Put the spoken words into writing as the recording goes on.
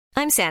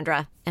I'm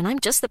Sandra, and I'm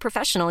just the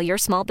professional your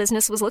small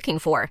business was looking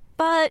for.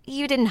 But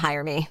you didn't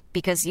hire me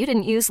because you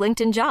didn't use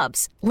LinkedIn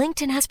Jobs.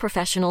 LinkedIn has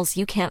professionals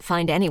you can't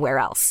find anywhere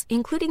else,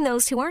 including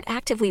those who aren't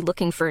actively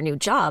looking for a new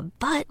job,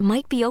 but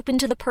might be open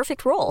to the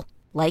perfect role,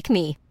 like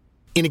me.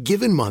 In a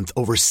given month,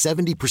 over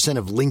 70%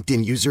 of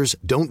LinkedIn users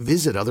don't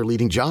visit other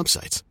leading job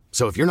sites.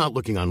 So if you're not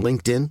looking on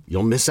LinkedIn,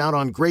 you'll miss out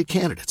on great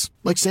candidates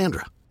like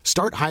Sandra.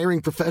 Start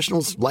hiring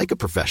professionals like a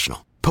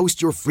professional.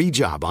 Post your free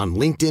job on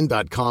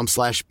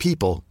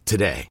linkedin.com/people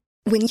today.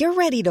 When you're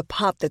ready to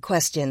pop the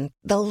question,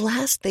 the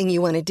last thing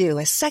you want to do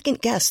is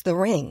second-guess the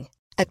ring.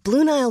 At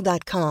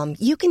BlueNile.com,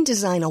 you can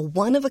design a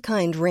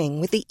one-of-a-kind ring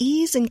with the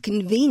ease and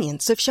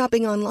convenience of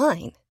shopping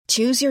online.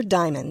 Choose your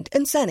diamond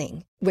and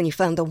setting. When you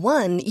find the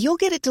one, you'll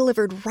get it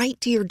delivered right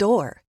to your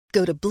door.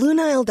 Go to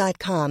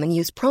BlueNile.com and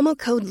use promo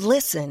code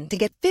LISTEN to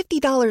get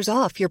 $50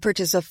 off your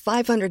purchase of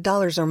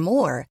 $500 or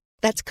more.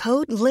 That's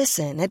code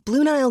LISTEN at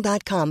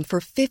BlueNile.com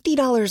for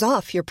 $50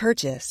 off your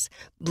purchase.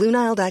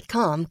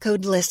 BlueNile.com,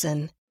 code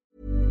LISTEN.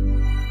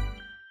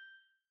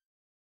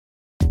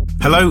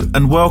 Hello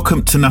and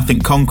welcome to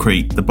Nothing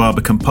Concrete, the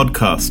Barbican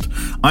podcast.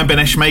 I'm Ben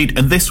Eshmade,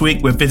 and this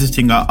week we're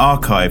visiting our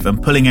archive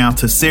and pulling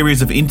out a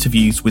series of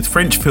interviews with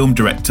French film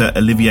director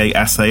Olivier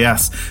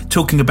Assayas,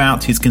 talking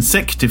about his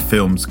consecutive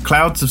films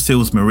Clouds of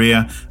Sils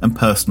Maria and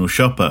Personal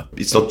Shopper.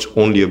 It's not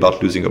only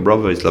about losing a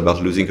brother, it's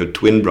about losing her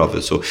twin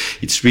brother. So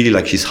it's really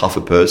like she's half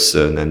a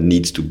person and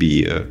needs to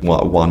be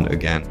one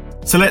again.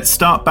 So let's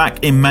start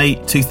back in May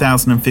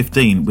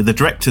 2015 with the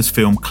director's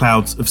film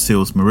Clouds of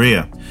Sils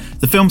Maria.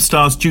 The film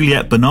stars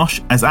Juliette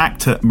Binoche as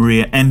actor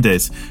Maria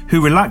Endes, who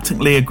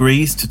reluctantly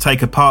agrees to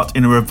take a part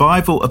in a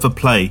revival of a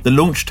play that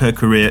launched her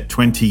career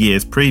 20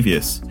 years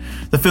previous.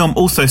 The film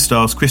also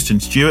stars Kristen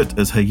Stewart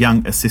as her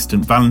young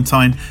assistant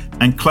Valentine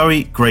and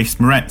Chloe Grace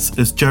Moretz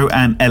as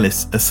Joanne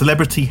Ellis, a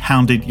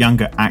celebrity-hounded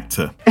younger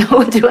actor.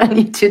 What do I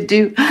need to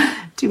do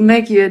to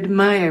make you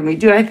admire me?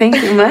 Do I think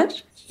too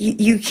much?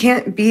 You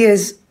can't be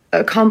as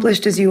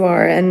accomplished as you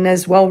are and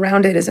as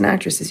well-rounded as an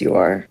actress as you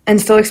are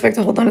and still expect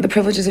to hold on to the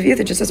privileges of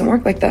youth. It just doesn't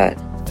work like that.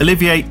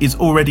 Olivier is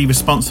already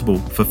responsible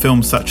for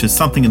films such as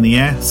Something in the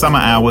Air, Summer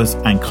Hours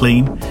and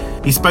Clean.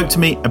 He spoke to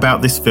me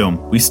about this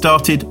film. We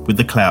started with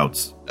The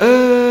Clouds.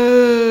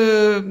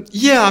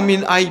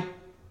 I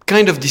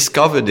kind of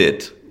discovered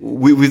it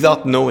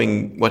without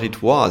knowing what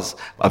it was.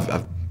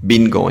 I've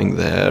been going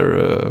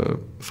there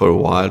for a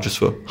while, just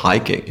for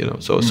hiking,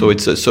 So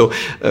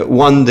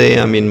one day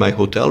I'm in my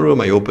hotel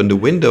room, I open the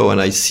window and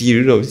I see,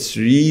 this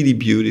really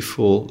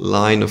beautiful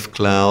line of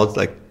clouds,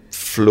 like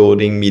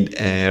floating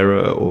mid-air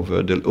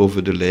over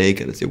the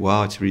lake, and I say,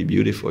 wow, it's really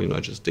beautiful.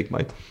 I just take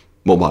my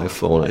mobile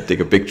phone, I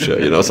take a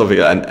picture, something,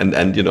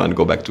 and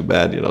go back to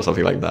bed,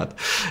 something like that.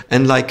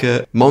 And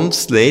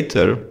months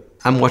later,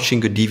 I'm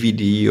watching a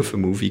DVD of a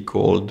movie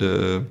called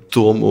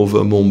Tourme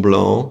over Mont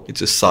Blanc.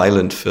 It's a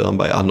silent film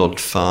by Arnold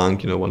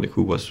Fanck,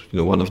 who was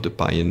one of the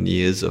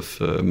pioneers of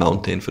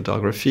mountain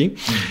photography.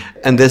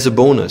 And there's a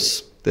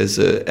bonus.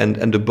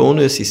 And the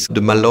bonus is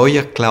the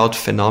Maloja cloud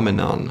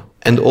phenomenon.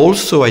 And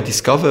also I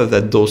discovered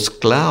that those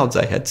clouds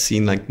I had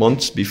seen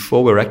months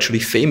before were actually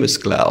famous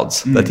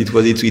clouds. That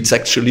it's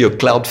actually a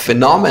cloud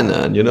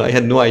phenomenon. I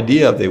had no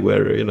idea they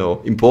were,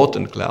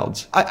 important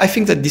clouds. I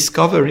think that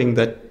discovering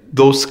that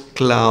those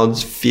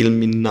clouds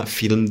filmed in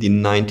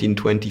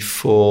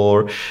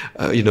 1924,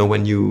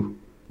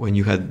 when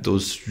you had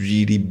those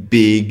really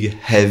big,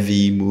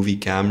 heavy movie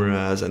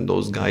cameras and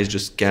those guys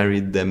just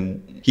carried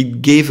them.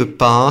 It gave a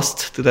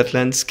past to that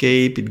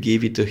landscape, it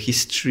gave it a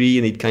history,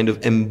 and it kind of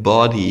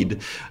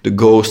embodied the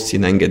ghosts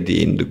in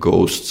Engadine, the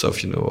ghosts of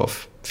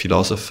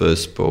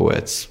philosophers,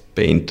 poets,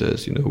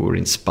 painters, who were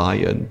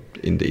inspired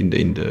in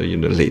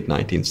the late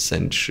 19th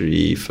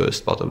century,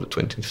 first part of the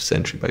 20th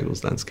century by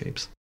those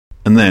landscapes.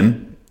 And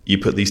then you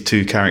put these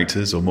two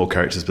characters, or more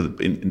characters, but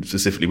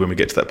specifically when we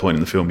get to that point in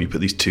the film, you put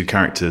these two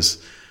characters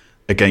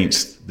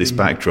against this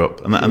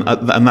backdrop, and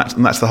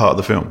that's the heart of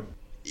the film.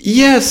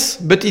 Yes,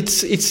 but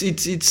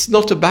it's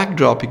not a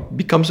backdrop. It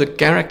becomes a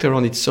character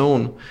on its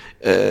own.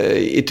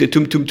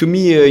 To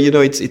me,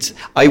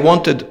 I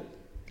wanted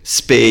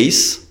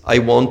space. I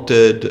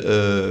wanted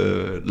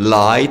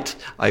light.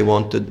 I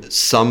wanted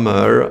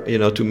summer.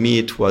 To me,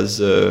 it was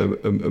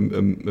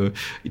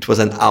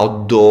an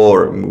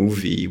outdoor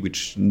movie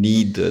which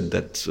needed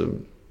that,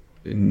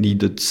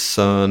 needed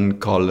sun,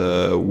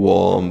 color,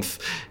 warmth,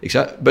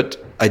 etc. But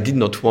I did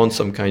not want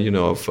some kind,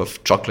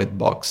 of chocolate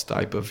box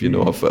type of,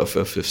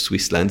 of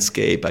Swiss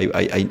landscape.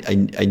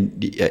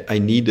 I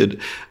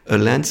needed a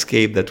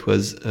landscape that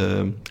was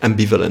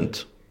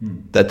ambivalent,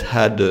 that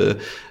had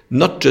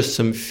not just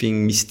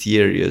something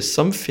mysterious,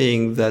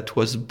 something that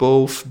was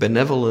both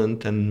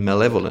benevolent and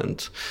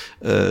malevolent,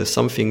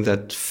 something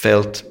that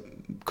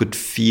could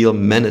feel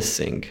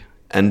menacing.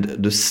 And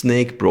the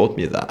snake brought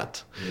me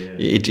that. Yeah.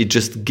 It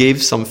just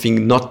gave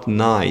something not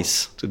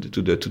nice to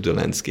the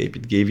landscape.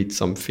 It gave it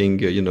something,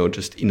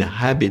 just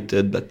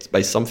inhabited, but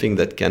by something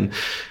that can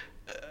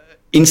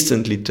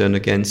instantly turn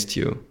against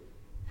you.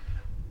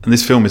 And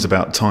this film is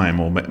about time,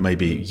 or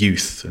maybe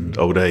youth and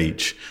old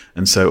age.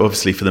 And so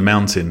obviously for The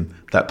Mountain,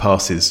 that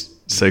passes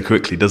so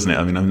quickly, doesn't it?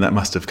 I mean, that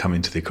must have come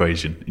into the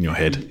equation in your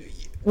head.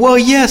 Well,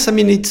 yes. I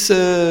mean, it's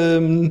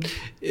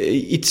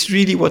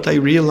really what I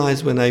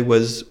realized when I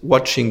was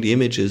watching the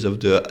images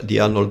of the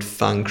Arnold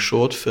Fanck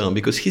short film,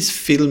 because he's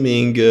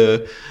filming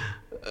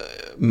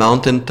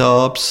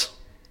mountaintops,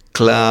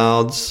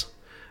 clouds,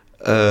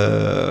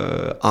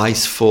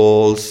 ice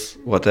falls,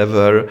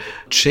 whatever,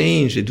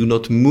 change. They do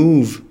not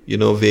move.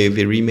 They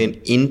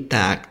remain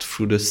intact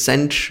through the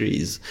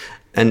centuries.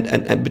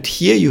 But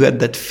here you had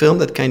that film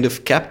that kind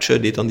of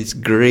captured it on this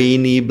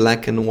grainy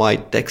black and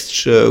white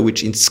texture,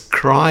 which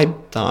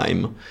inscribed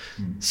time.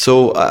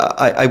 So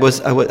there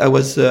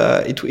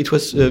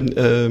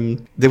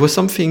was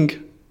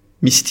something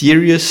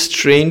mysterious,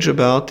 strange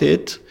about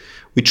it,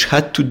 which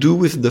had to do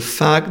with the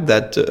fact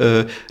that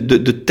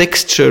the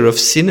texture of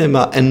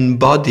cinema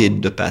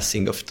embodied the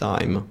passing of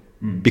time.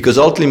 Because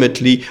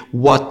ultimately,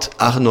 what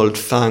Arnold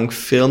Fanck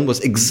filmed was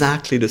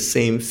exactly the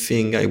same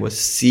thing I was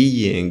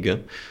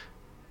seeing.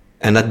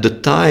 And at the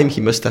time, he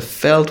must have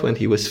felt when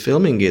he was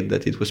filming it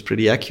that it was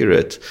pretty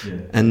accurate. Yeah.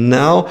 And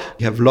now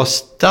we have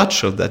lost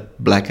touch of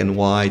that black and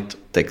white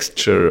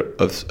texture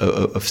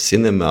of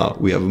cinema.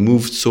 We have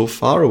moved so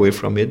far away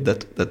from it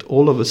that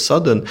all of a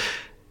sudden,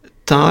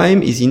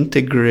 time is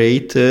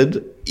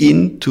integrated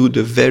into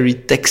the very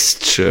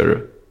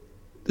texture,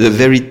 the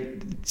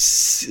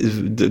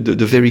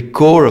very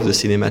core of the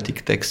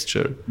cinematic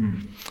texture.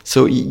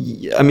 So,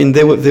 I mean,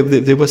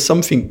 there was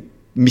something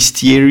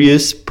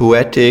mysterious,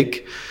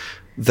 poetic,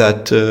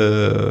 that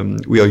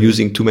we are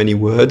using too many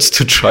words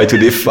to try to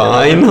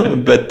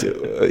define, but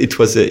it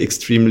was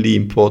extremely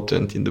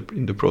important in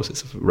the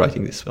process of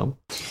writing this film.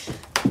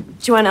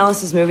 Joanne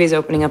Ellis's movie is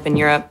opening up in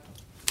Europe.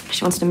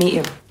 She wants to meet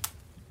you.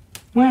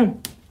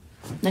 When?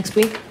 Next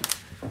week.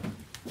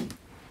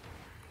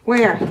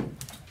 Where?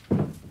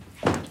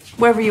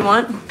 Wherever you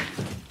want.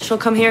 She'll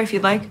come here if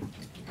you'd like.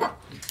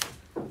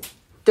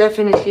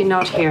 Definitely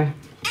not here.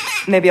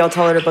 Maybe I'll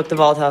tell her to book the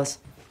Vault House.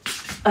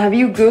 Have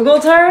you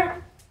Googled her?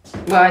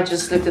 Well, I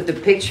just looked at the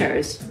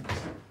pictures.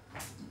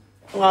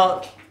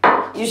 Well,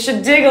 you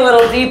should dig a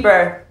little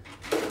deeper.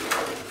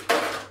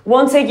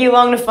 Won't take you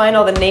long to find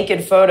all the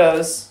naked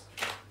photos.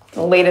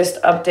 The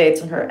latest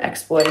updates on her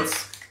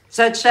exploits.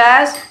 Such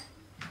as?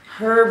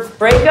 Her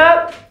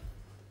breakup?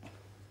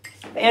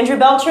 Andrew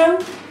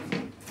Beltram?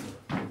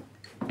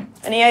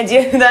 Any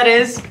idea who that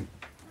is?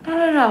 I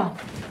don't know.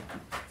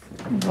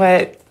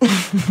 What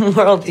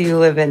world do you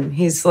live in?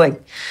 He's the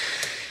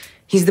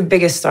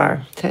biggest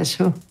star. Says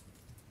who?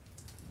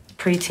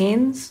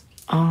 Preteens?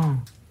 Oh.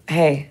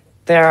 Hey,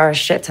 there are a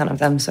shit ton of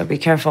them, so be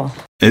careful.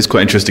 It's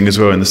quite interesting as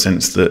well in the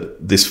sense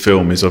that this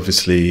film is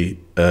obviously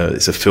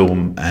it's a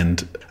film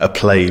and a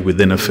play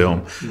within a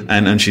film,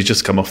 and she's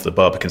just come off the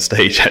Barbican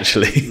stage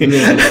actually.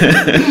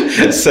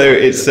 So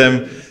it's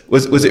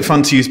was it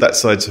fun to use that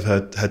side of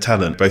her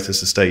talent, both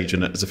as a stage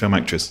and as a film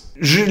actress?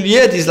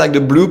 Juliette is like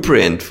the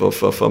blueprint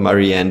for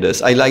Marie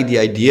Enders. I like the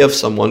idea of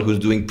someone who's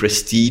doing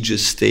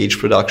prestigious stage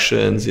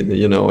productions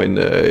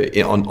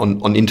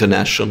on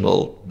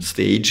international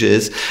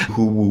stages,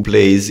 who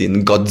plays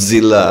in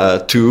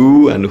Godzilla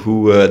 2 and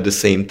who at the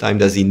same time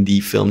does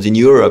indie films in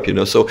Europe.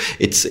 So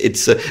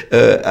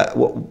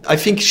I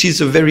think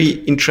she's a very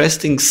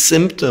interesting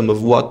symptom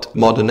of what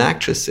modern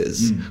actress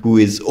is, who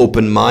is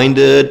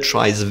open-minded,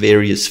 tries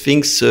various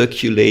things,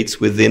 circulates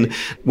within.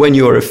 When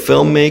you're a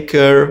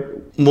filmmaker,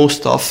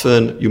 most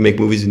often you make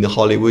movies in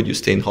Hollywood, you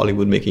stay in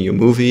Hollywood making your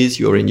movies.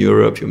 You're in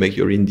Europe, you make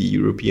your indie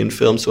European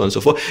films, so on and so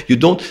forth. You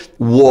don't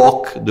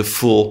walk the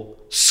full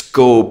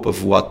scope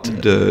of what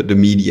the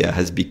media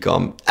has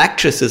become.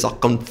 Actresses are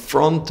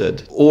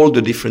confronted all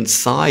the different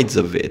sides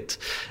of it.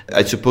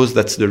 I suppose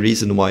that's the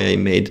reason why I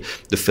made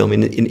the film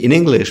in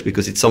English,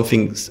 because it's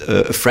something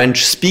a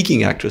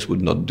French-speaking actress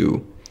would not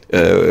do.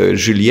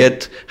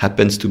 Juliette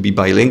happens to be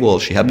bilingual.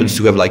 She happens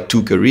to have like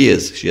two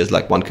careers. She has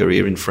like one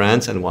career in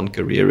France and one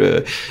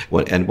career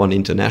one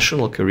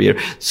international career.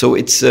 So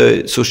it's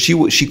so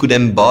she could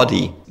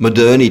embody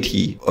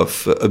modernity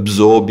of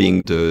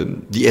absorbing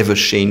the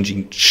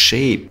ever-changing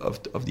shape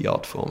of the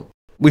art form.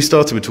 We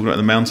started with talking about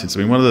The Mountains. I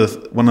mean,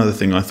 one other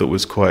thing I thought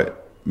was quite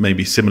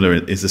maybe similar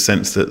is the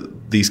sense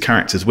that these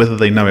characters, whether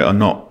they know it or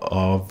not,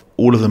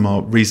 all of them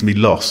are reasonably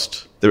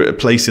lost. They're at a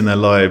place in their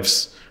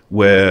lives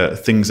where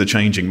things are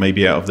changing,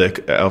 maybe out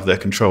of their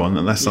control,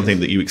 and that's something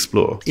that you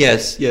explore.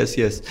 Yes.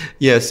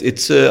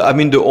 It's I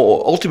mean,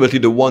 ultimately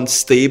the one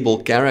stable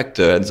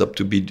character ends up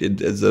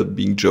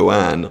being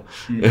Joanne.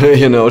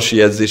 She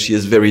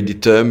is very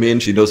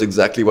determined. She knows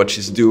exactly what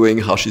she's doing,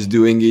 how she's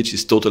doing it.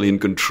 She's totally in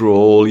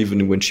control,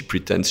 even when she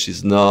pretends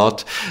she's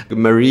not.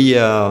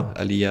 Maria,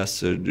 alias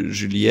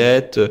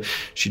Juliette,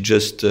 she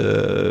just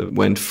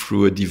went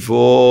through a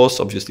divorce,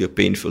 obviously a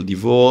painful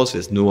divorce.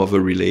 There's no other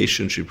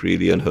relationship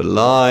really in her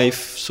life.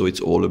 So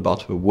it's all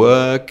about her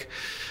work.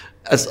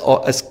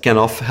 as can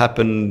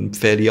happen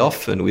fairly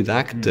often with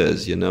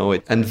actors, you know.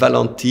 And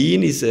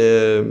Valentine is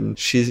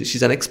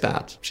she's an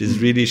expat.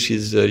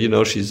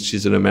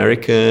 She's an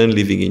American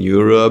living in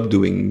Europe,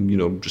 doing, you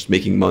know, just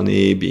making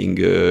money, being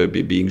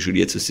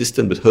Juliette's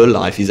assistant, but her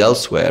life is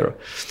elsewhere.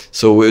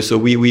 So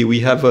we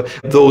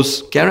have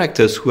those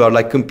characters who are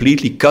like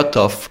completely cut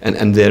off,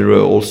 and they're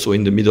also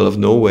in the middle of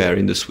nowhere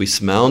in the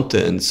Swiss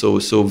mountains. So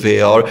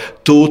they are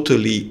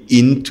totally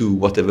into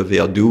whatever they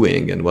are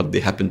doing, and what they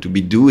happen to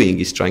be doing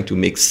is trying to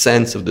make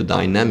sense of the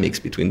dynamics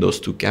between those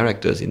two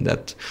characters in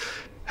that.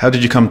 How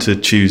did you come to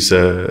choose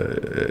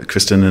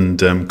Kristen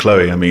and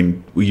Chloe? I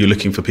mean, were you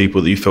looking for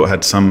people that you felt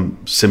had some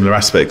similar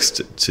aspects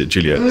to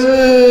Juliette?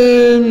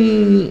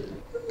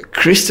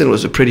 Kristen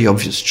was a pretty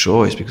obvious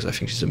choice because I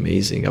think she's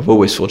amazing. I've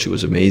always thought she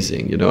was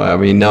amazing. You know, I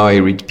mean, now I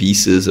read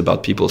pieces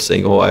about people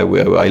saying, "Oh,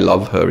 I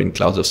love her in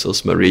Clouds of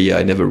Sils Maria.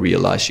 I never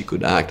realized she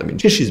could act." I mean,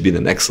 she's been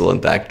an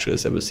excellent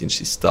actress ever since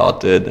she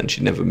started, and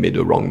she never made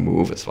a wrong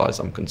move, as far as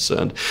I'm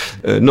concerned.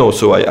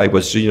 So I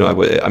was, you know,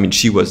 I mean,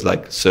 she was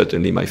like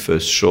certainly my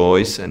first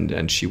choice,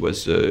 and she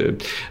was.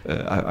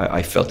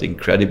 I felt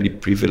incredibly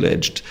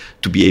privileged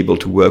to be able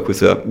to work with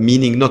her.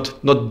 Meaning, not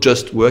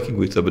just working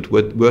with her, but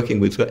working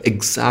with her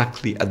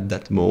exactly at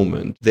that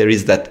moment. There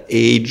is that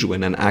age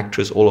when an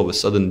actress all of a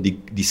sudden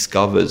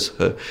discovers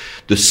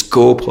the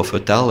scope of her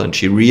talent.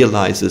 She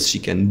realizes she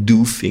can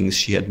do things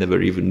she had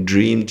never even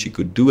dreamed she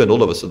could do, and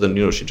all of a sudden,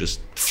 you know, she just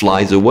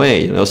flies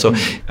away. You know, so.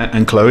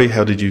 And Chloe,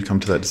 how did you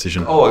come to that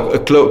decision?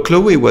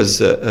 Chloe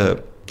was.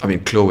 I mean,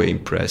 Chloe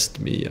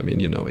impressed me. I mean,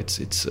 you know,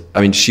 it's.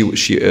 I mean,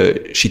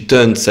 she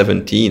turned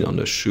 17 on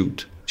a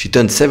shoot. She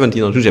turned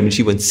 17 on shoot. I mean,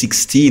 she went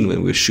 16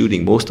 when we were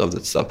shooting most of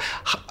that stuff.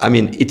 I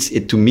mean,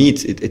 to me,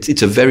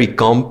 it's a very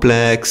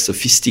complex,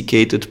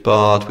 sophisticated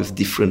part with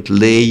different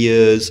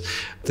layers.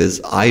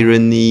 There's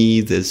irony,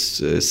 there's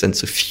a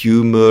sense of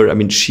humor. I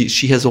mean,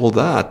 she has all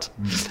that.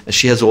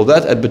 She has all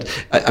that. But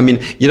I mean,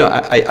 you know,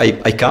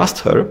 I cast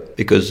her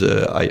because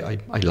I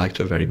liked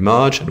her very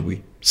much, and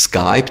we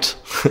Skyped,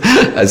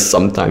 as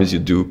sometimes you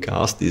do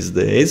cast these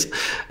days.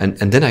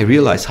 And then I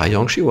realized how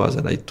young she was,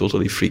 and I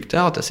totally freaked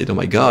out. I said, oh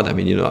my God, I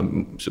mean, you know, I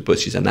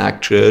suppose she's an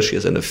actress, she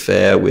has an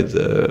affair with,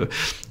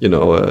 you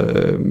know,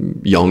 a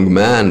young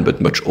man, but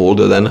much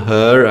older than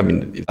her. I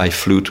mean, I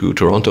flew to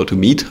Toronto to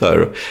meet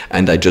her,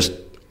 and I just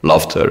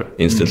loved her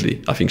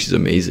instantly. I think she's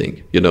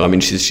amazing. You know, I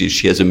mean,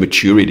 she has a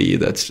maturity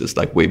that's just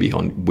like way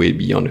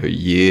beyond her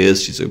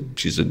years. She's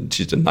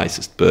the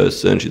nicest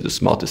person. She's the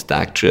smartest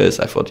actress.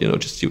 I thought, you know,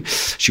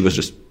 she was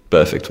just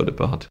perfect for the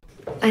part.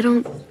 I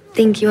don't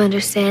think you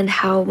understand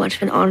how much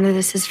of an honor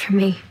this is for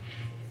me.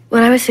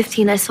 When I was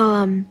 15, I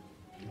saw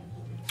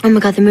oh my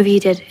God, the movie you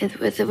did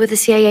with the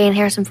CIA and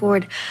Harrison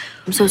Ford.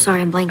 I'm so sorry,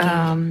 I'm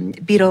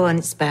blanking. Beetle on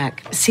its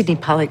back. Sidney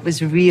Pollack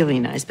was really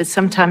nice, but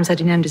sometimes I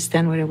didn't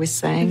understand what I was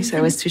saying, so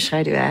I was too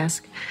shy to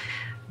ask.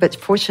 But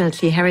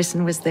fortunately,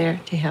 Harrison was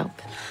there to help.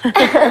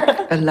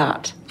 A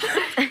lot.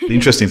 The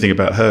interesting thing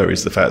about her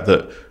is the fact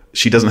that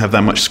she doesn't have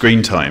that much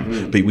screen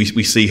time, but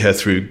we see her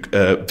through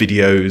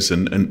videos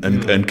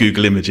and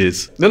Google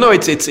Images. No,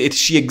 it's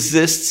she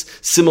exists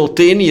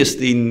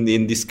simultaneously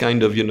in this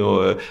kind of, you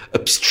know,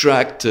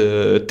 abstract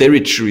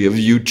territory of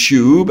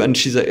YouTube, and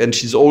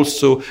she's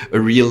also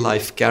a real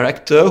life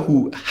character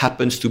who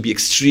happens to be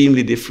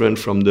extremely different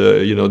from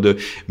the, you know, the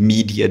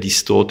media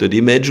distorted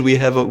image we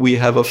have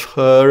of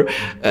her,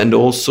 and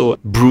also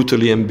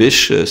brutally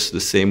ambitious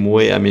the same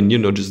way. I mean, you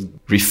know, just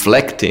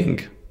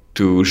reflecting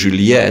to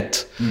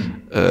Juliette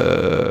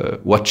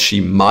what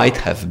she might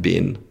have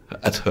been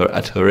at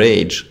her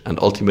age, and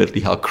ultimately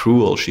how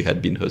cruel she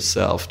had been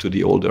herself to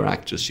the older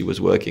actress she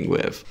was working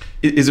with.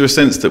 Is there a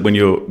sense that when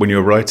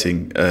you're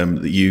writing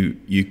that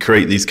you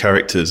create these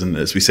characters, and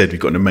as we said,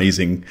 we've got an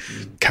amazing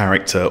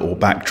character or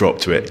backdrop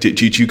to it?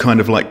 Do you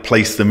kind of like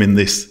place them in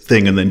this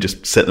thing and then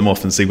just set them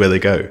off and see where they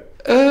go?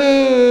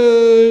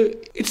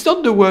 It's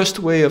not the worst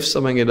way of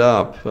summing it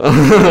up.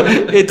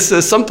 It's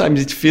sometimes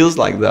it feels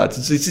like that.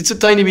 It's a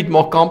tiny bit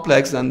more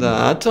complex than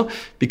that,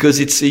 because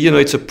it's, you know,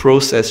 it's a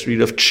process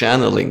really of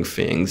channeling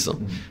things.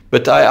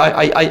 But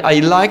I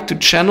like to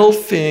channel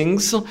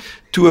things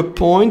to a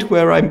point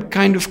where I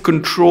kind of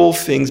control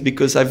things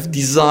because I've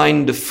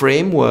designed the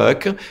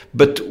framework,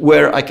 but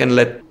where I can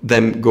let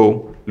them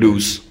go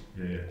loose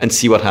and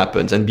see what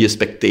happens and be a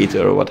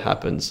spectator of what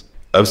happens.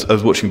 I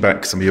was watching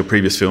back some of your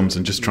previous films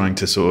and just trying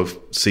to sort of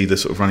see the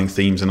sort of running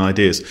themes and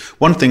ideas.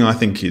 One thing I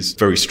think is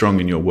very strong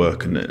in your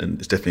work, and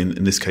it's definitely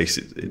in this case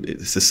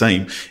it's the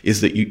same,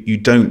 is that you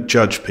don't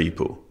judge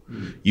people.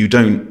 You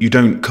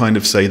don't kind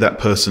of say that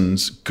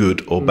person's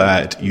good or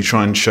bad. You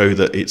try and show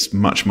that it's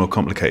much more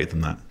complicated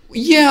than that.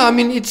 Yeah, I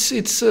mean, it's.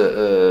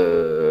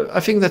 I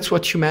think that's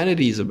what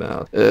humanity is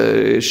about.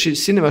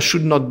 Cinema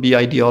should not be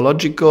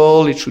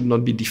ideological. It should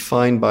not be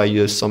defined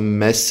by some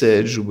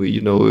message,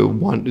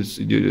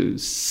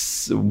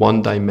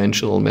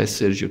 one-dimensional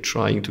message you're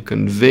trying to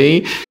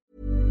convey.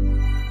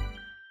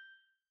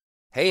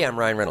 Hey, I'm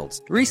Ryan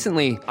Reynolds.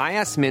 Recently, I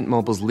asked Mint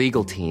Mobile's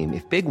legal team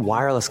if big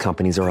wireless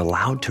companies are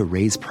allowed to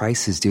raise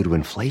prices due to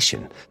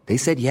inflation. They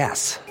said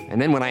yes.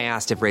 And then when I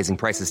asked if raising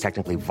prices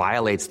technically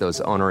violates those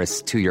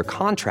onerous two-year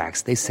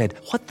contracts, they said,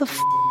 "What the f***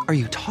 are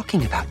you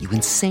talking about, you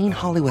insane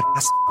Hollywood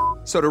ass?"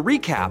 So to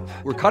recap,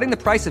 we're cutting the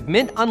price of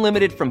Mint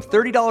Unlimited from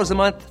 $30 a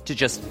month to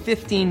just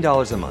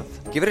 $15 a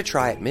month. Give it a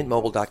try at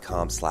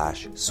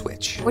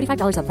mintmobile.com/switch.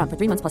 $45 up front for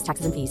 3 months plus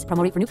taxes and fees.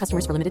 Promo rate for new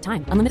customers for limited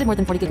time. Unlimited more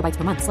than 40 gigabytes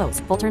per month. Slows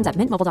full terms at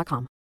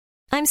mintmobile.com.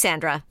 I'm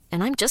Sandra,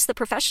 and I'm just the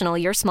professional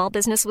your small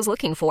business was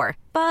looking for.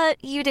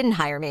 But you didn't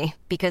hire me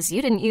because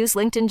you didn't use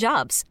LinkedIn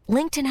Jobs.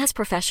 LinkedIn has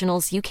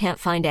professionals you can't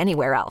find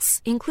anywhere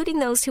else, including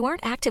those who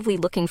aren't actively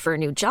looking for a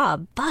new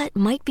job, but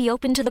might be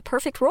open to the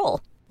perfect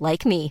role,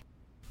 like me.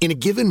 In a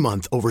given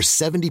month, over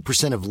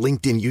 70% of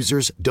LinkedIn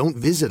users don't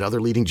visit other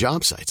leading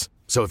job sites.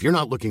 So if you're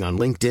not looking on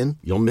LinkedIn,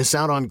 you'll miss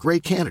out on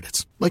great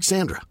candidates like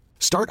Sandra.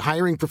 Start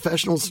hiring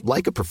professionals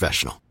like a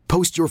professional.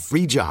 Post your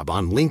free job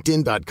on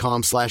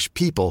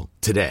linkedin.com/people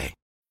today.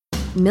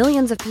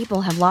 Millions of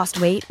people have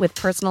lost weight with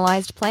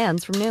personalized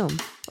plans from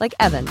Noom. Like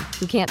Evan,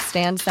 who can't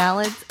stand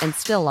salads and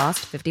still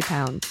lost 50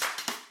 pounds.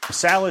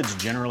 Salads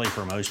generally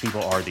for most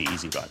people are the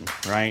easy button,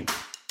 right?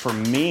 For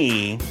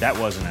me, that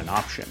wasn't an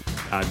option.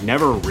 I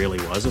never really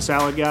was a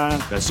salad guy.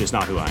 That's just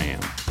not who I am.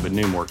 But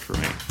Noom worked for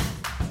me.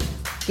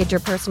 Get your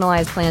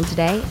personalized plan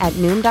today at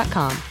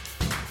Noom.com.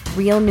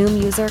 Real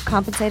Noom user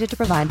compensated to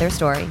provide their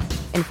story.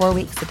 In 4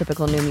 weeks, the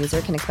typical Noom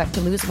user can expect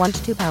to lose 1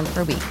 to 2 pounds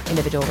per week.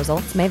 Individual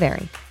results may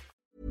vary.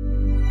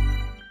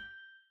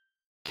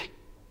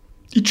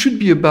 It should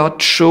be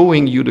about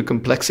showing you the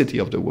complexity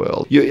of the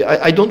world.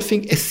 I don't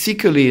think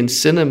ethically in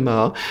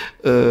cinema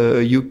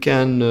you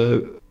can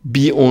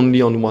be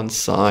only on one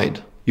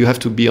side. You have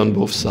to be on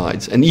both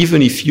sides. And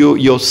even if you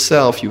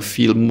yourself, you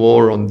feel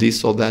more on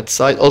this or that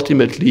side,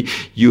 ultimately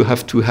you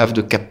have to have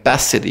the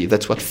capacity.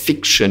 That's what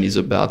fiction is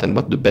about and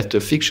what the better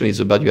fiction is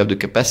about. You have the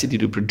capacity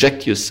to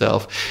project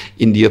yourself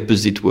in the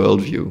opposite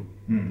worldview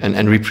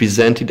and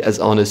represent it as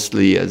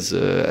honestly as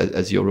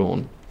your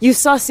own. You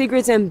saw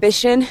Sigrid's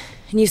ambition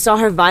and you saw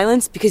her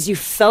violence because you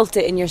felt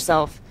it in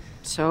yourself.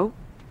 So?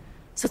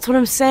 So that's what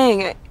I'm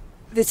saying.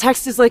 The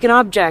text is like an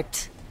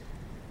object.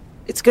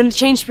 It's gonna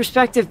change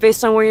perspective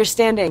based on where you're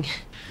standing.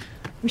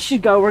 We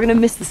should go. We're gonna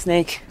miss the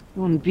snake.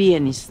 There won't be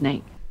any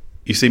snake.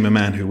 You seem a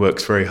man who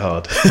works very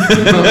hard.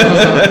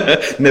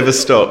 Never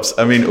stops.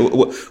 I mean,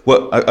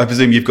 I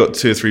presume you've got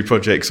 2 or 3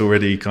 projects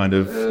already kind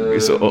of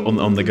sort of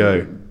on the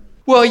go.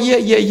 Well,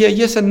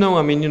 yes and no.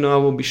 I mean, I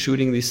will be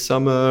shooting this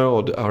summer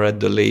or at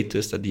the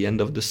latest at the end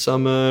of the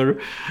summer.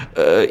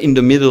 In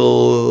the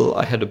middle,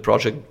 I had a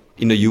project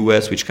in the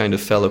US which kind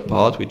of fell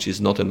apart, which is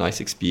not a nice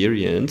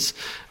experience,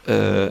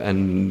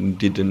 and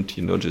didn't,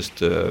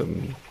 just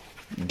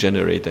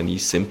generate any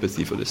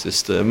sympathy for the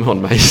system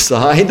on my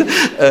side.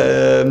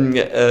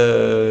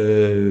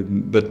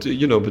 But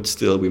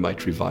still, we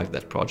might revive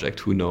that project.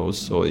 Who knows?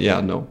 So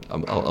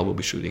I will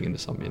be shooting in the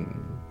summer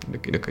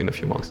in a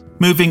few months.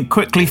 Moving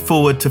quickly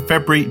forward to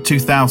February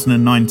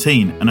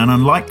 2019, and an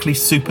unlikely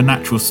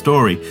supernatural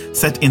story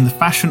set in the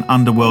fashion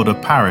underworld of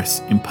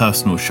Paris in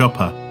Personal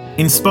Shopper.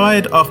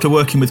 Inspired after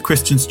working with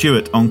Kristen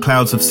Stewart on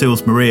Clouds of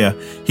Sils Maria,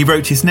 he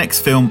wrote his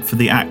next film for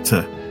the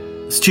actor.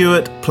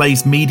 Stewart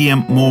plays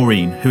medium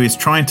Maureen, who is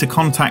trying to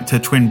contact her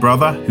twin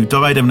brother, who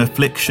died of an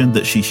affliction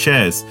that she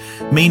shares.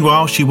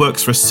 Meanwhile, she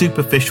works for a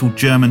superficial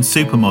German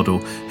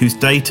supermodel, whose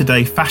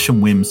day-to-day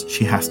fashion whims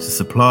she has to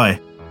supply.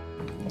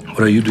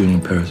 What are you doing in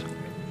Paris?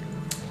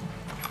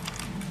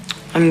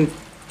 I'm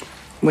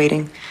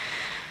waiting.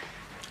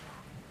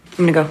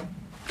 I'm gonna go.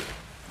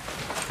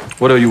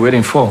 What are you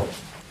waiting for?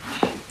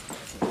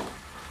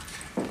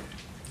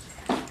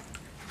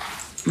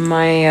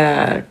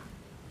 My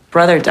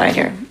brother died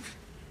here.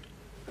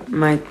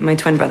 My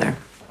twin brother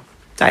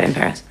died in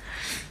Paris.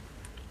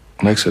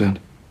 An accident?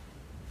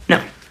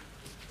 No,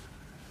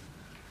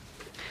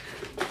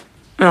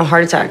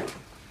 heart attack.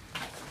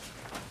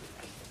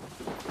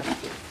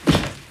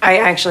 I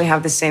actually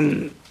have the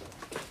same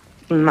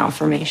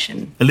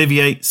malformation.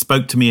 Olivier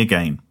spoke to me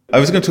again. I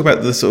was going to talk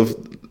about the sort of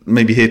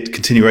maybe here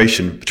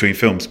continuation between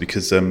films,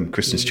 because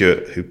Kristen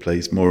Stewart, who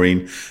plays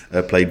Maureen,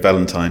 played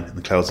Valentine in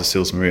The Clouds of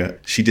Sils Maria.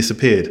 She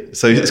disappeared,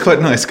 so it's quite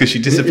nice because she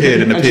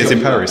disappeared and appears in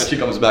Paris. She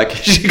comes back.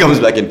 She comes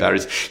back in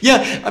Paris.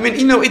 Yeah, I mean,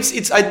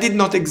 it's. I did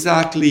not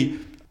exactly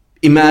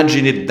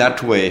imagine it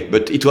that way,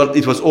 but it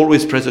was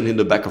always present in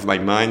the back of my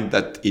mind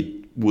that it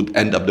would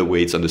end up the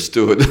way it's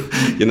understood,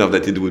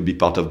 that it would be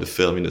part of the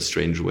film in a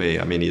strange way.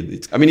 I mean,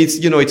 it's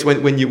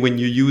when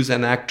you use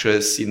an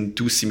actress in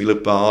 2 similar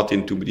parts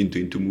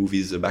into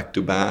movies back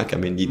to back. I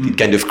mean, it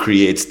kind of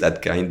creates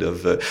that kind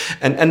of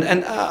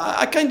and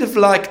I kind of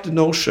like the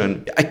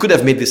notion. I could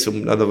have made this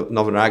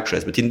another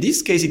actress, but in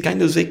this case, it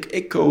kind of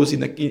echoes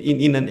in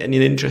an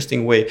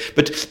interesting way.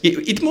 But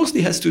it mostly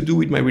has to do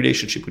with my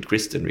relationship with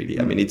Kristen. Really,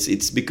 I mean,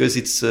 it's because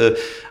it's.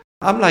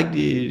 I'm like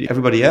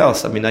everybody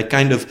else. I mean, I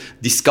kind of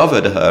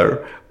discovered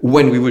her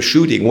when we were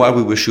shooting, while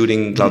we were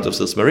shooting Clouds of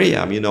Sils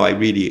Maria. I mean, I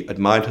really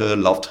admired her,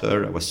 loved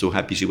her. I was so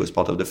happy she was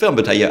part of the film,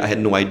 but I had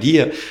no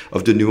idea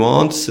of the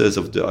nuances,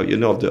 of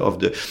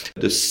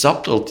the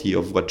subtlety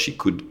of what she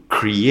could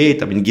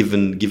create. I mean,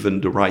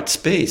 given the right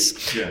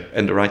space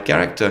and the right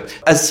character.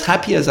 As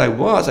happy as I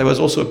was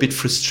also a bit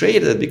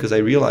frustrated because I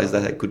realized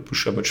that I could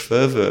push her much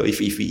further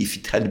if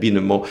it had been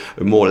a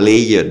more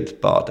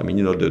layered part. I mean,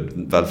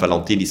 the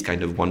Valentine is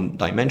kind of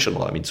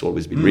one-dimensional. I mean, it's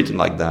always been written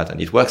like that, and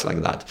it works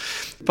like that.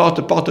 Part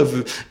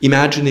of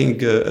imagining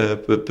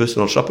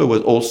Personal Shopper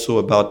was also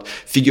about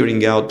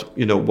figuring out,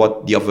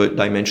 what the other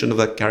dimension of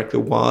that character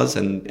was,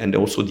 and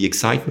also the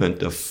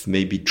excitement of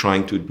maybe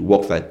trying to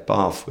walk that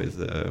path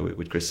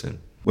with Kristen.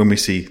 When we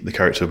see the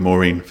character of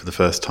Maureen for the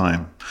first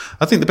time,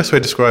 I think the best way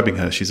of describing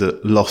her, she's a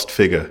lost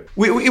figure.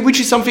 Which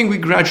is something we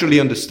gradually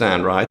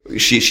understand, right?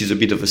 She's a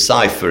bit of a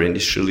cipher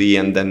initially,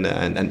 and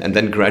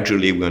then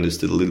gradually we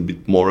understood a little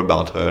bit more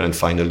about her, and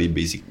finally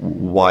basically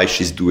why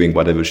she's doing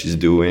whatever she's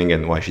doing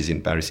and why she's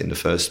in Paris in the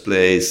first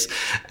place.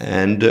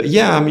 And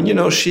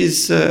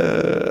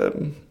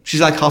she's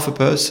like half a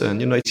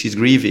person, she's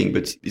grieving,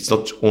 but it's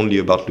not only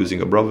about losing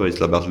her brother, it's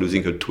about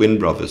losing her twin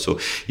brother. So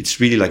it's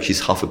really like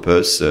she's half a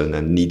person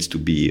and needs to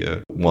be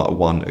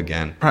one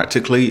again.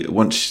 Practically,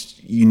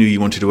 once you knew you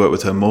wanted to work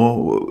with her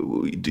more,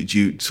 did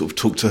you sort of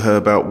talk to her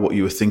about what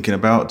you were thinking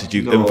about? Did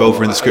you involve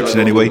her in the script in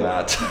any way?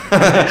 No,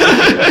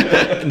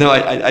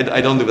 I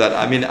don't do that.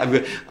 I mean,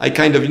 I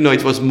kind of,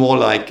 it was more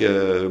like,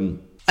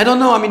 I don't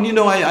know. I mean,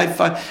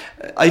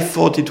 I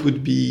thought it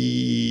would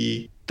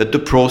be that the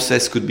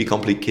process could be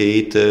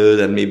complicated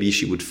and maybe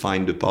she would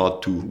find the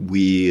part too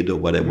weird or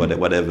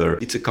whatever.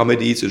 It's a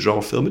comedy, it's a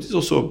genre film. It is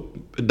also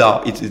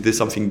dark. There's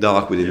something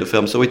dark within the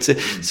film. So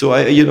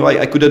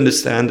I could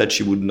understand that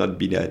she would not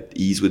be at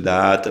ease with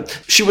that.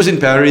 She was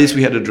in Paris.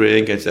 We had a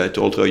drink, and I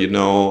told her,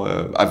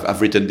 I've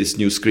written this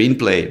new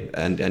screenplay,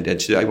 and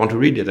she said, I want to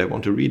read it. If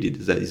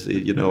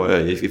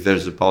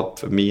there's a part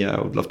for me, I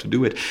would love to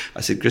do it.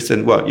 I said,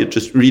 Kristen, well, you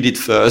just read it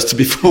first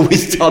before we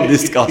start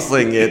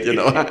discussing it.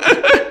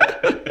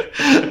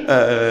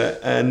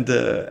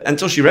 And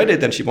so she read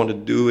it and she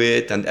wanted to do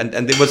it, and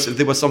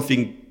there was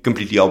something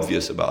completely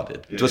obvious about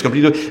it. It was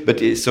completely,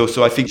 but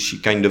so I think she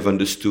kind of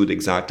understood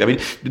exactly. I mean,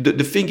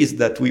 the thing is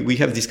that we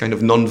have this kind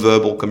of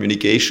non-verbal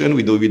communication.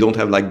 We don't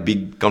have like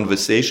big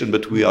conversation,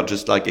 but we are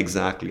just like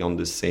exactly on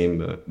the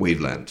same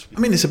wavelength. I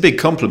mean, it's a big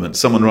compliment,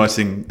 someone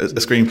writing a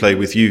screenplay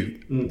with you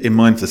in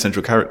mind for the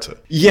central character.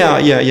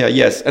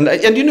 Yes, and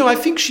I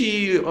think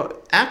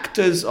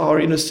actors are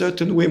in a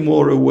certain way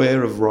more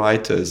aware of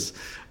writers,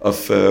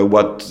 of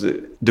what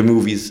the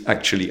movies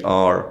actually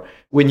are.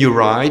 When you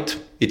write,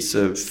 it's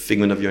a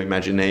figment of your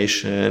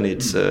imagination.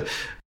 It's a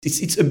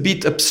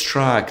bit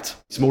abstract.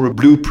 It's more a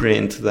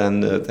blueprint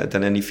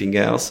than anything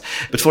else.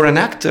 But for an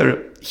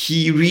actor,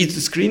 he reads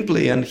the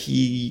screenplay and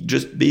he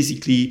just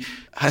basically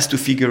has to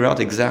figure out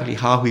exactly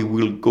how he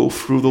will go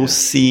through those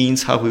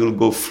scenes, how he will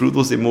go through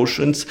those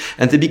emotions,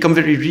 and they become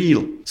very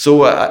real.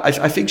 So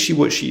I think she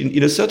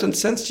in a certain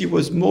sense, she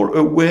was more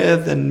aware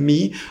than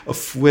me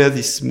of where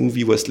this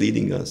movie was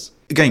leading us.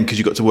 Again, because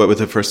you got to work with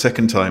her for a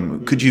second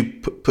time, could you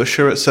push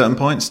her at certain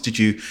points? Did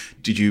you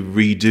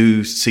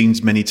redo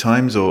scenes many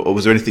times, or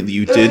was there anything that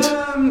you did?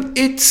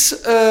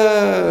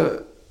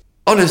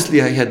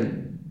 Honestly, I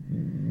had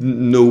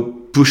no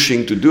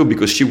pushing to do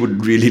because she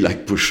would really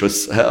like push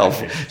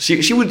herself.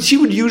 She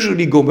would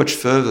usually go much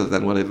further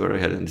than whatever I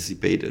had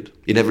anticipated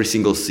in every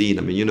single scene.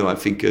 I mean, I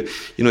think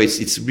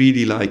it's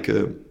really like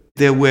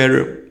there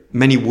were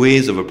many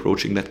ways of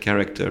approaching that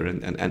character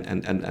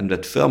and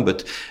that film,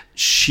 but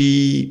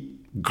she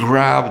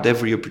grabbed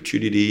every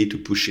opportunity to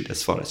push it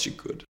as far as she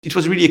could. It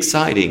was really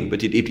exciting,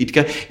 but I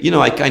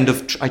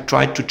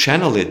tried to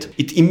channel it.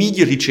 It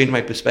immediately changed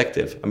my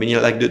perspective. I mean,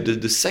 like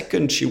the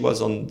second she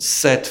was on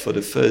set for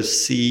the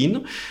first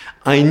scene,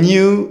 I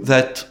knew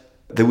that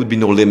there would be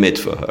no limit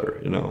for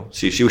her.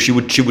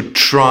 She would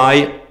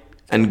try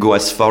and go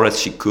as far as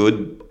she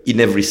could in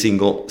every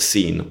single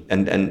scene,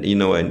 and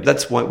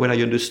that's why when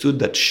I understood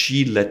that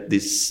she let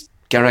this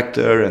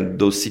character and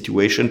those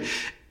situations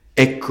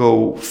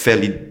echo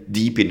fairly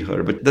deep in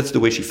her, but that's the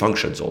way she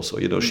functions also.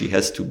 She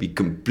has to be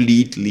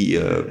completely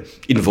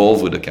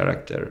involved with the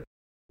character.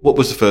 What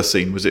was the first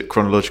scene? Was it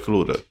chronological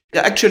order?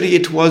 Actually,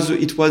 it was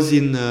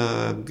in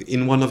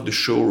one of the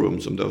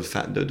showrooms of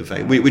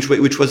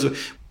which was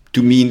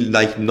to me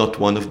like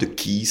not one of the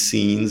key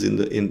scenes in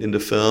the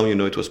film.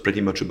 It was pretty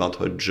much about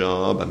her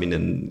job. I mean,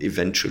 and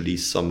eventually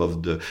some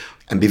of the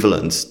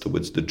ambivalence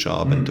towards the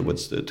job and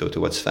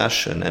towards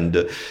fashion,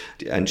 and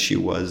she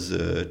was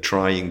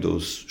trying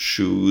those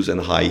shoes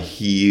and high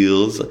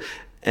heels,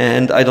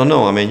 and I don't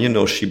know. I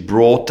mean, she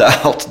brought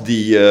out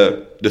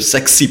the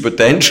sexy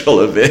potential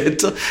of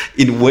it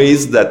in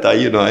ways that I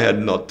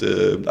had not.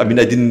 I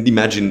didn't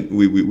imagine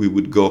we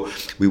would go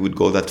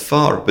that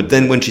far. But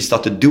then when she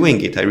started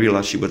doing it, I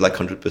realized she was like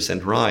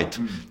 100% right,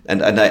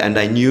 and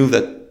I knew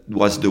that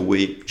was the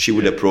way she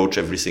would approach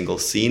every single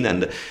scene,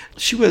 and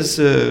she was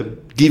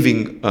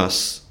giving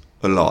us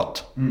a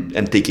lot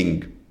and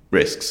taking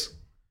risks.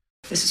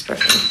 This is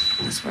perfect.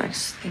 This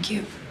works. Thank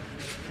you.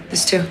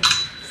 This too.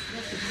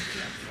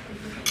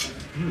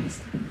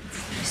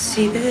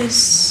 See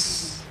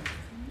this?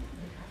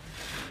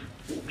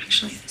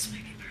 Actually, this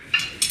might be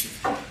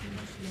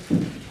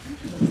perfect.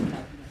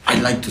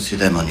 I'd like to see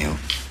them on you.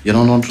 You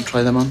don't want to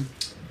try them on?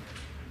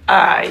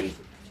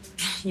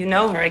 You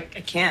know her. I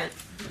can't.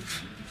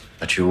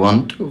 But you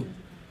want to?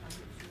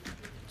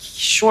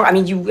 Sure. I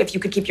mean, if you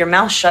could keep your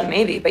mouth shut,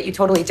 maybe. But you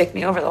totally dicked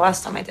me over the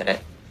last time I did it.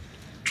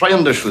 Try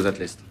on their shoes at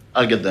least.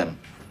 I'll get them.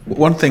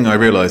 One thing I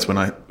realised when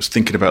I was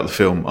thinking about the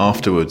film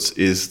afterwards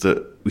is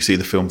that we see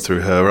the film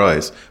through her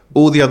eyes.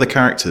 All the other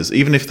characters,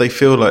 even if they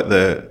feel like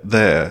they're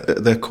there,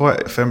 they're quite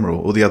ephemeral.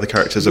 All the other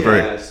characters are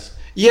very...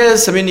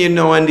 Yes, I mean,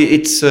 and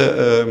it's...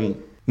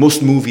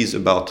 most movies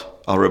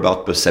are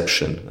about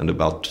perception and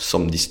about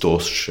some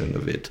distortion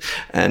of it.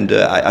 And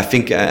I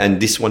think, and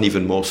this one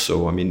even more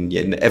so, I mean,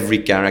 every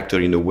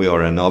character in a way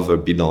or another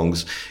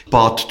belongs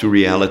part to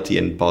reality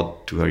and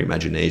part to her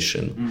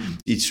imagination.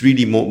 It's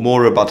really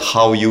more about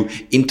how you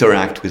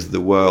interact with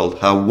the world,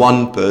 how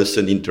one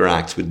person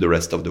interacts with the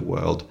rest of the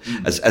world,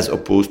 as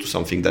opposed to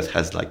something that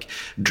has like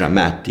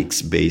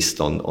dramatics based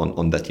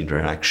on that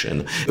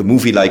interaction. A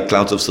movie like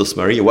Clouds of Sils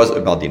Maria was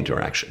about the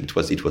interaction.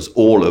 It was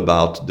all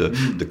about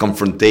the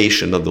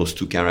confrontation of those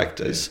two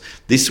characters.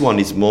 This one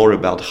is more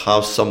about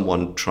how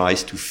someone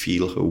tries to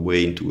feel her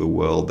way into a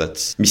world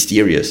that's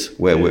mysterious,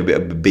 where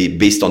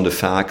based on the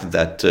fact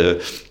that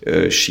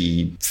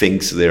she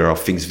thinks there are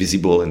things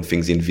visible and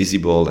things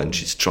invisible, and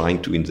she's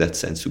trying to, in that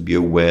sense, to be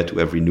aware to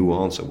every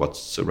nuance of what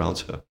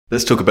surrounds her.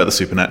 Let's talk about the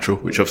supernatural,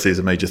 which obviously is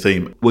a major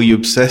theme. Were you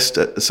obsessed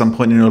at some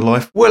point in your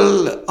life?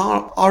 Well,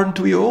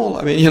 aren't we all?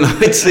 I mean,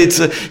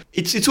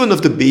 it's one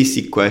of the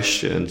basic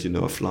questions,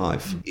 of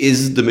life.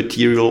 Is the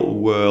material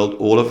world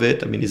all of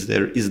it? I mean, is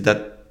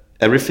that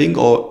everything,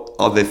 or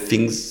are there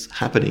things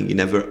happening in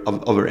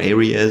other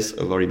areas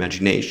of our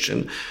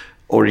imagination,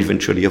 or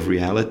eventually of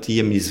reality?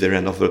 I mean, is there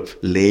another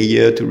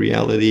layer to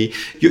reality?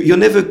 You're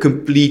never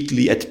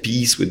completely at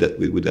peace with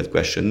that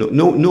question.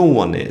 No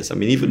one is. I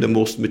mean, even the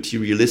most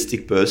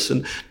materialistic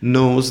person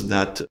knows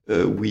that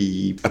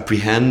we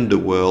apprehend the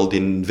world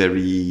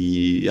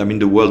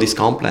the world is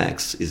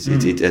complex,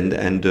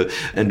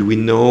 and we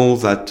know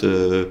that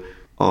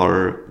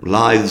our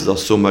lives are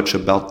so much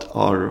about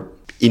our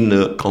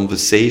inner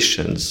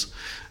conversations.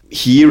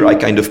 Here, I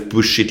kind of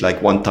push it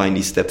like one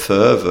tiny step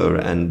further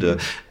and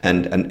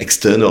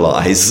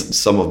externalize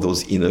some of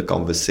those inner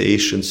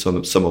conversations,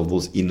 some of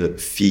those inner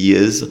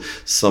fears,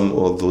 some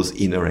of those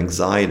inner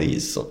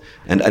anxieties.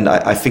 And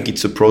I think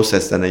it's a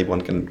process that anyone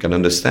can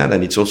understand,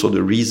 and it's also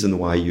the reason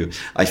why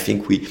I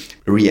think we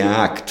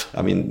react.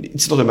 I mean,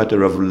 it's not a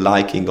matter of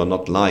liking or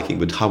not liking,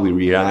 but how we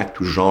react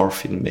to genre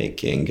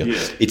filmmaking. Yeah.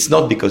 It's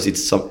not because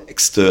it's some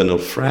external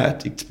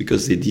threat; it's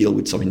because they deal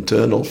with some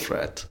internal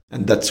threat,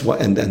 and that's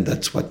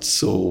what's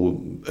so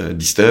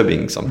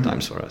disturbing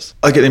sometimes for us.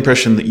 I get the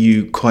impression that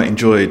you quite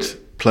enjoyed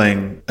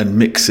playing and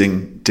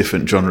mixing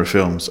different genre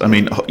films. I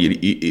mean,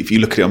 if you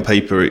look at it on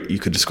paper, you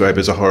could describe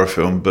it as a horror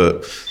film,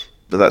 but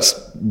that's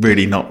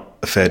really not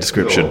a fair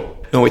description.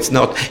 No, it's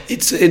not.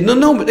 It's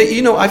no. But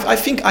I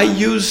think I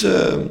use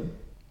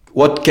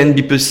what can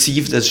be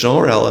perceived as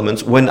genre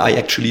elements when I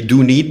actually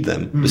do need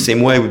them. The same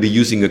way I would be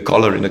using a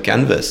color in a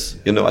canvas.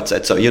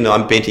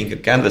 I'm painting a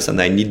canvas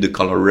and I need the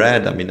color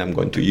red. I mean, I'm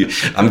going to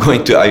use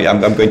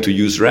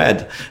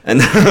red,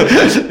 and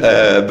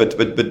but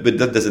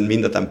that doesn't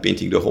mean that I'm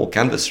painting the whole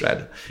canvas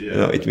red.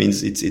 Yeah. It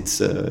means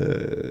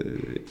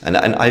and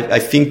I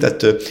think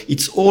that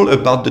it's all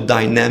about the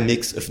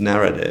dynamics of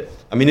narrative.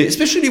 I mean,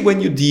 especially when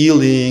you're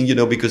dealing,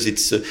 because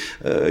it's,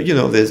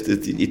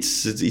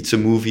 it's a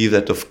movie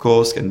that, of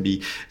course, can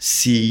be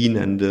seen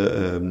and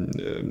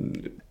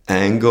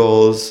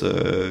angles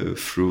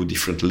through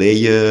different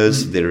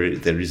layers. There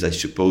is, I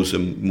suppose, a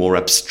more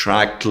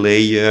abstract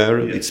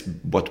layer. Yeah. It's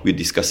what we're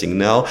discussing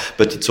now,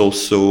 but it's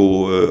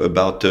also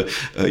about,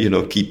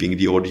 keeping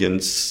the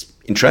audience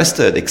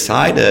interested,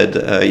 excited.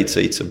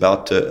 It's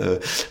about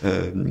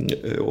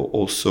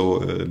also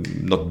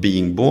not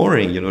being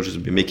boring.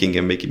 Just making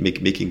an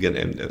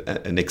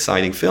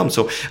exciting film.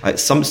 So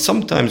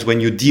sometimes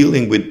when you're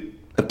dealing with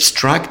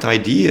abstract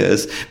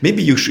ideas,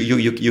 maybe you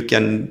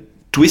can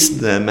twist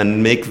them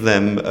and make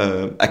them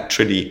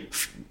actually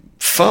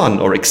fun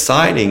or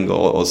exciting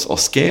or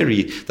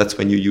scary. That's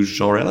when you use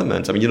genre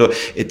elements. I mean,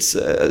 it's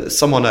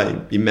someone I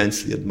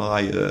immensely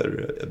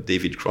admire,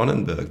 David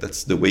Cronenberg.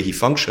 That's the way he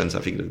functions. I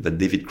think that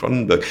David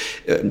Cronenberg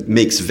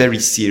makes very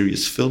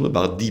serious film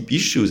about deep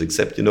issues,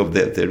 except,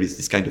 there is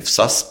this kind of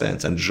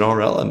suspense and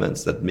genre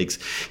elements that makes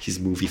his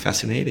movie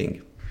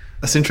fascinating.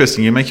 That's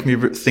interesting. You're making me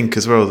think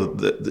as well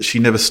that she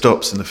never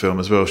stops in the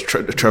film as well.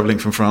 Traveling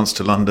from France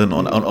to London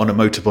on a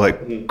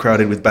motorbike,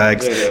 crowded with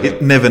bags,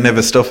 It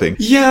never stopping.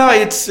 Yeah,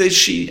 it's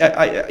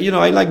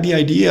I like the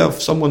idea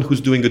of someone who's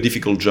doing a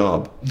difficult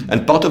job,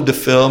 and part of the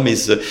film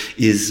is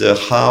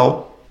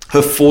how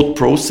her thought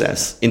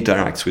process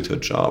interacts with her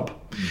job,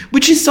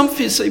 which is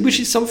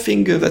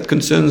something that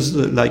concerns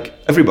like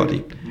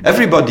everybody.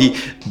 Everybody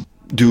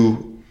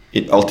do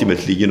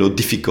ultimately,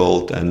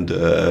 difficult and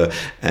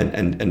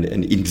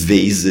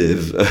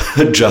invasive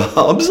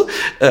jobs,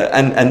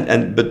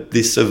 but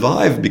they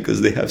survive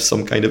because they have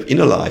some kind of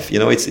inner life.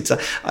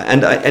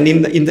 And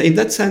in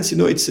that sense,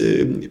 it's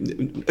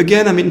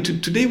again. I mean,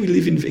 today we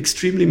live in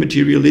extremely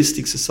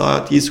materialistic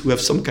societies who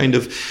have some kind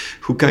of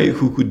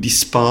who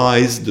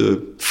despise the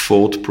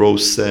thought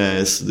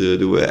process,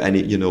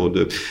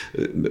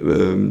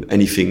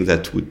 anything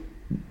that would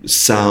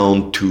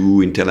sound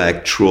too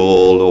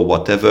intellectual or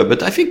whatever,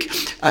 but I think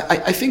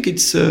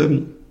it's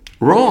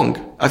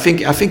wrong. I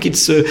think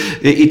it's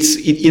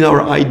in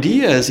our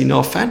ideas, in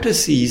our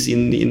fantasies,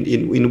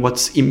 in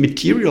what's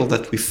immaterial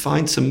that we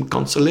find some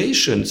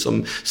consolation,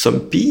 some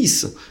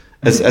peace,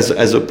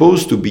 as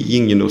opposed to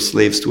being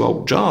slaves to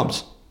our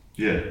jobs.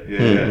 Yeah.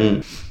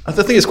 I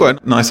think it's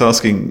quite nice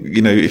asking,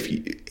 if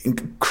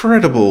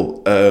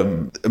incredible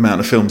amount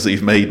of films that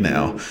you've made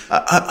now.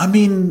 I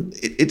mean,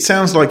 it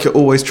sounds like you're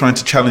always trying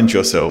to challenge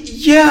yourself.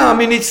 Yeah, I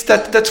mean,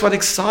 that's what's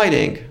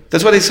exciting.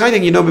 That's what's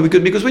exciting,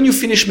 because when you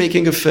finish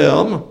making a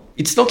film,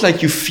 it's not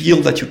like you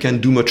feel that you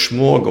can do much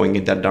more going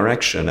in that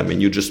direction. I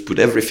mean, you just put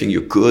everything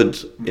you could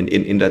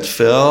in that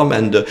film,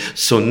 and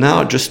so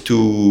now just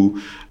to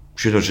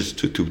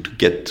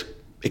get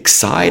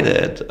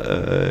excited,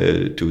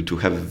 to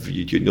have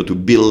to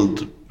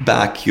build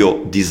back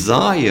your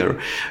desire,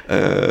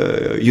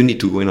 you need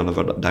to go in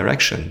another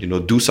direction.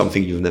 Do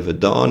something you've never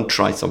done,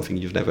 try something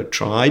you've never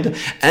tried,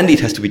 and it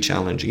has to be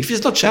challenging. If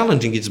it's not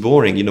challenging, it's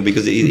boring.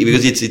 Because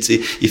it's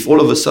if all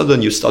of a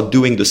sudden you start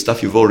doing the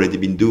stuff you've already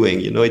been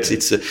doing,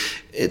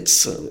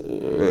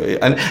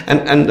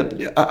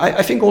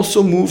 I think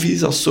also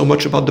movies are so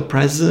much about the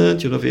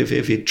present.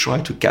 They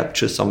try to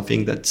capture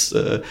something that's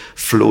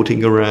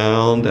floating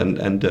around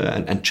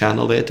and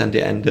channel it,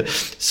 and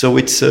so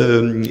it's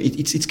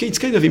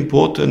kind of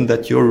important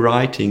that your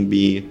writing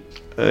be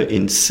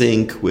in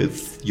sync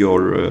with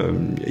your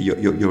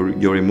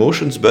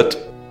emotions, but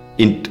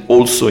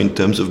also in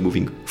terms of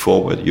moving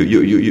forward.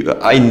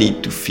 I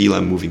need to feel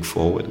I'm moving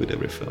forward with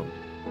every film.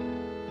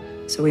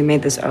 So we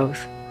made this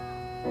oath.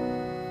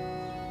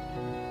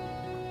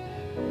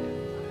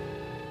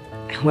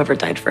 Whoever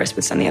died first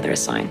would send the other a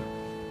sign.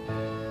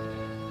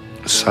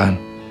 A sign?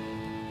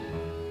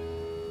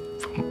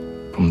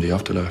 From the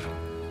afterlife?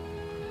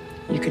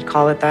 You could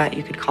call it that.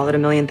 You could call it a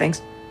million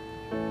things.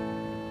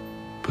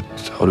 But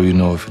how do you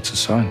know if it's a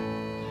sign?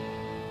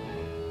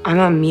 I'm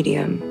a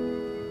medium.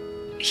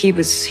 He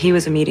was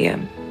a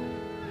medium.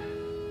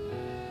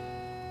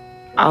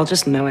 I'll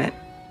just know it.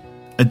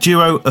 A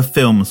duo of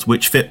films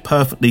which fit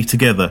perfectly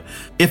together.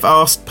 If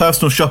asked,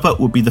 Personal Shopper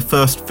would be the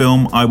first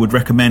film I would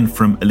recommend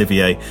from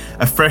Olivier.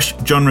 A fresh,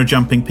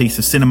 genre-jumping piece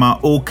of cinema,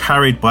 all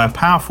carried by a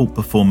powerful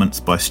performance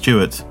by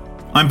Stuart.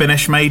 I'm Ben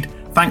Eshmade.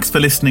 Thanks for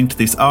listening to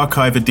this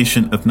archive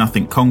edition of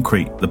Nothing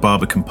Concrete, the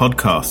Barbican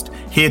podcast,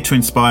 here to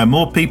inspire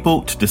more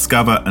people to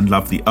discover and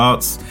love the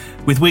arts,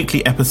 with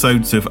weekly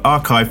episodes of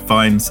archive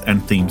finds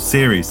and themed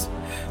series.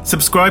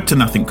 Subscribe to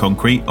Nothing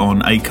Concrete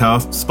on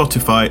Acast,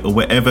 Spotify, or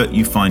wherever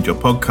you find your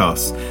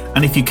podcasts.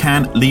 And if you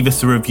can, leave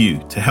us a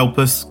review to help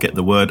us get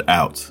the word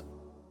out.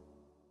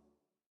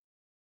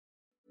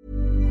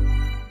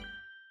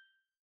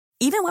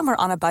 Even when we're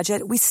on a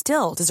budget, we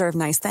still deserve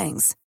nice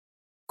things.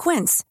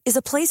 Quince is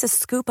a place to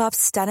scoop up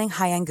stunning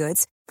high-end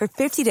goods for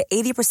 50 to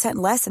 80%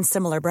 less than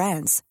similar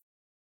brands.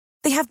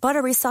 They have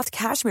buttery soft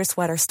cashmere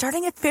sweaters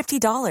starting at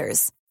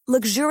 $50,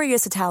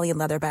 luxurious Italian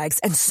leather bags,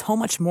 and so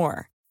much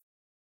more.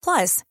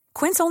 Plus,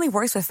 Quince only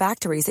works with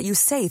factories that use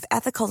safe,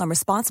 ethical, and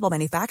responsible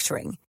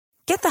manufacturing.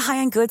 Get the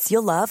high-end goods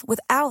you'll love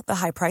without the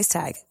high price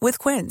tag with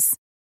Quince.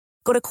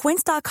 Go to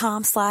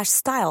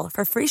quince.com/style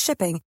for free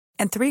shipping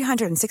and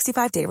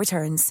 365-day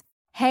returns.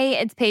 Hey,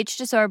 it's Paige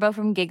DeSorbo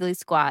from Giggly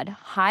Squad.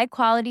 High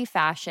quality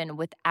fashion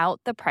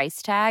without the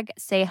price tag.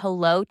 Say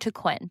hello to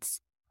Quince.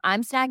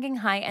 I'm snagging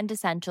high-end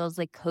essentials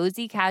like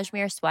cozy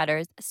cashmere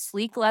sweaters,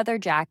 sleek leather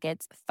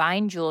jackets,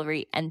 fine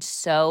jewelry, and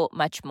so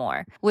much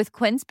more. With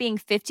Quince being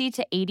 50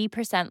 to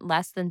 80%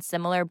 less than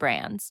similar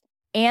brands.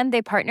 And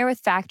they partner with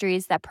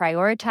factories that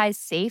prioritize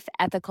safe,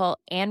 ethical,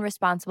 and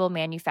responsible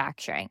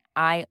manufacturing.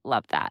 I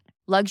love that.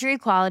 Luxury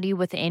quality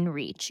within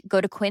reach.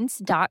 Go to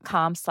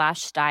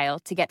quince.com/style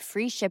to get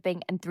free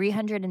shipping and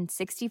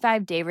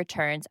 365-day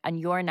returns on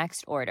your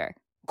next order.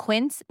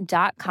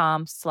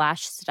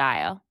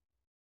 Quince.com/style.